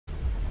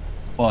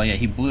Well, yeah,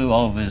 he blew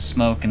all of his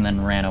smoke and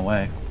then ran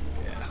away.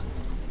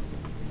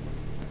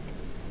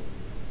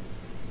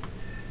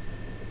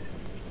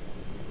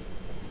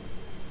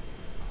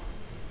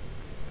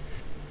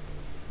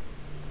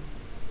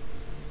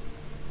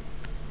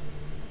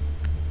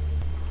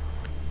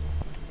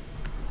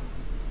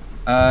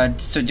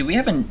 So do we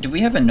have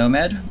a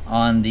nomad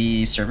on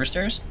the server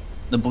stairs?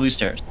 The blue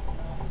stairs.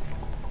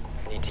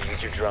 Need to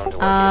use your drone to locate a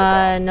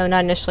bomb. No,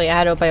 not initially. I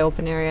had it by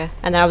open area.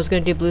 And then I was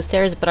gonna do blue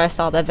stairs, but I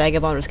saw that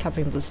Vagabond was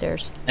covering blue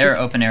stairs. They're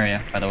open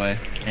area, by the way.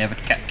 They have a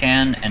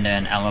can and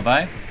an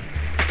alibi.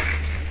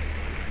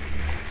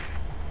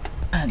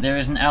 There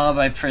is an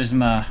alibi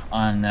Prisma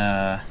on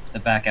the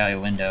back alley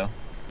window,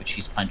 which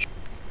he's punched.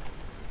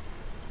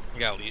 You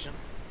got Legion?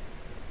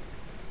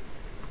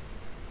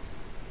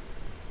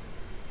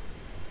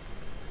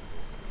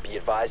 Be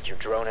advised your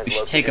drone has We should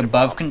located take a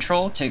above bomb.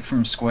 control, take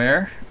from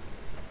square,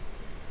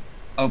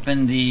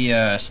 open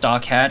the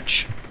stock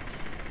hatch,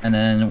 and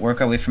then work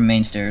our way from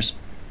main stairs.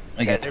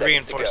 Okay. They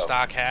reinforced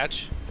stock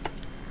hatch.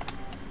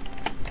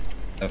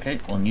 Okay,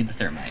 we'll need the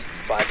thermite.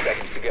 5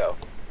 seconds to go.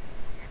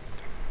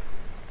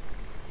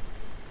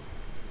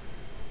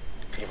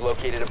 You've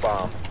located a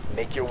bomb.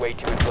 Make your way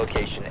to its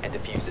location and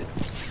defuse it.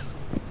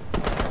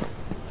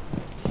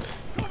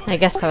 I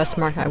guess if I was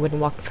smart, I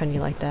wouldn't walk in front of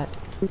you like that.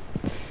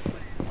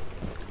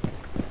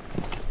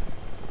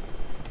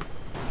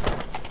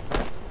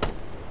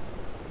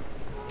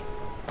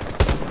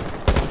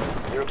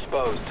 You're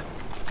exposed.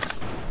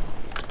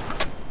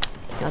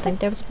 I don't think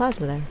there was a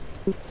plasma there.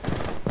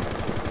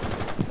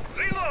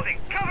 Reloading!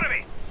 Cover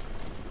me!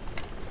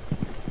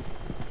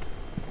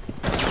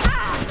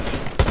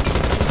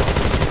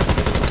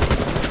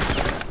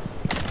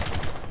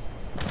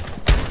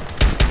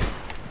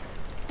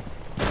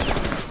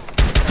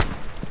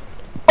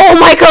 Oh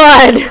my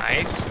god!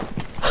 Nice.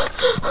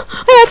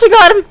 I actually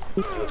got him!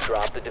 You have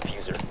dropped the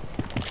diffuser.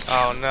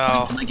 Oh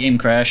no. My game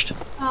crashed.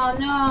 Oh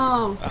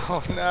no.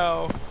 Oh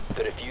no.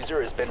 The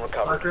diffuser has been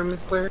recovered. Room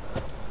is clear.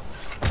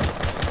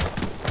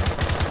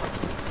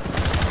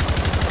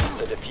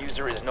 The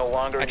diffuser is no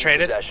longer I in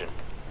traded. your possession.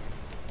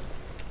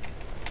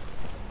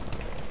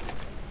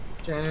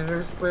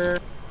 Janitor's clear.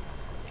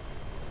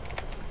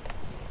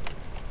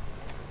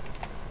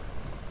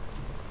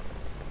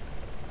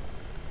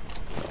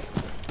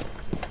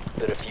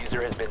 The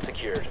diffuser has been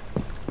secured.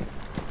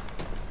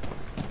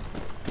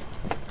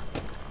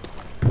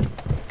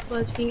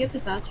 Sledge, can you get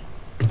this hatch?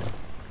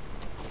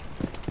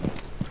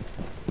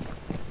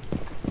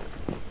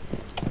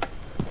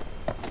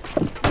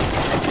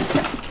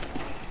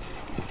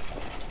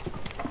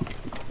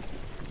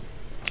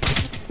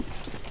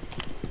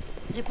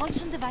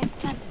 Repulsion device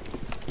planted.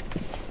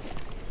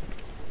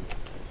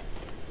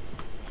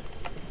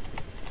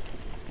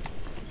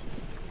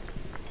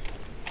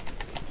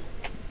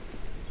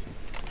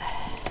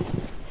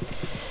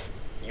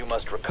 You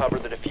must recover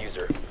the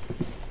diffuser.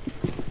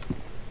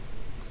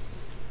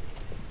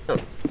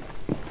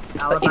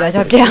 But you guys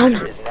are down.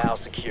 It is now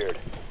secured.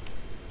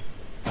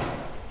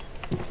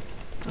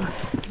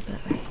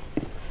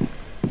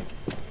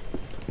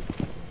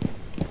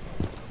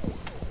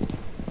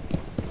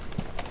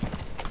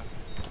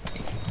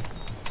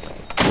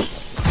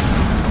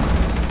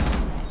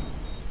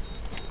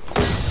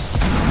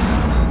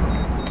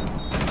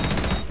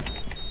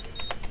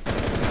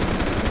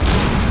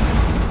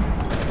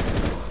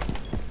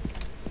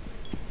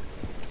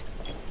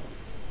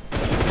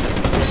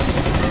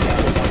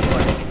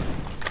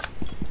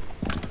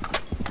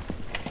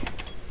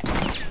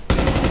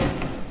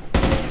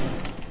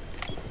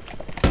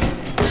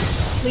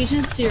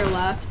 Legion's to your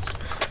left.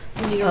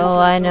 When you go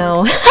Oh, into I the door.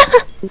 know.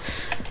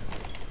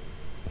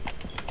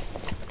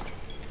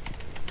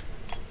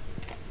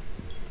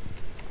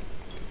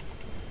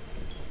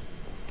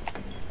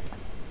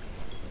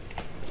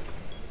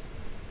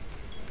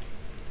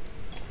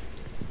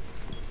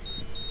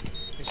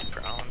 He's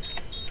prone.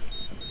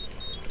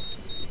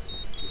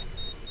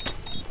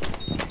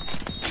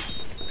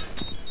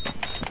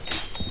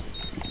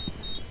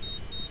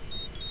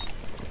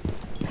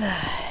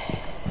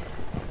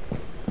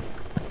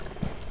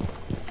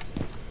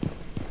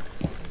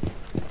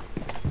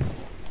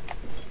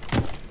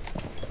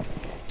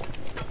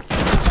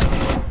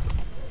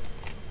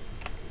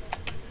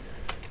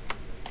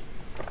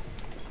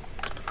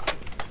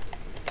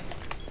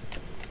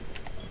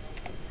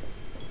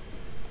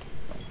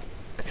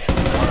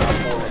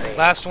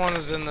 Last one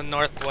is in the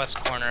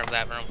northwest corner of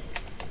that room.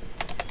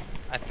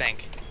 I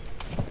think.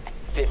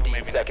 15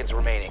 Maybe not. seconds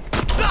remaining.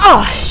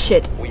 Oh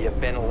shit. We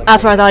have been eliminated.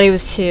 That's where I thought he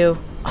was too.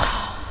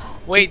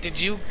 Wait,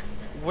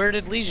 where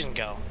did Legion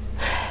go?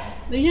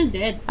 Legion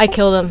dead. I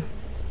killed him.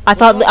 I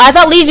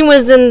thought Legion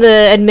was in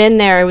the admin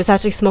there. It was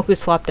actually Smoke who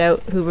swapped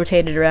out, who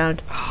rotated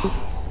around.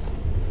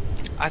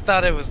 I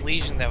thought it was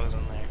Legion that was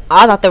in there.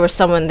 I thought there was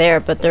someone there,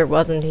 but there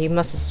wasn't. He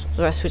must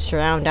have switched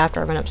around after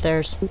I went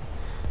upstairs.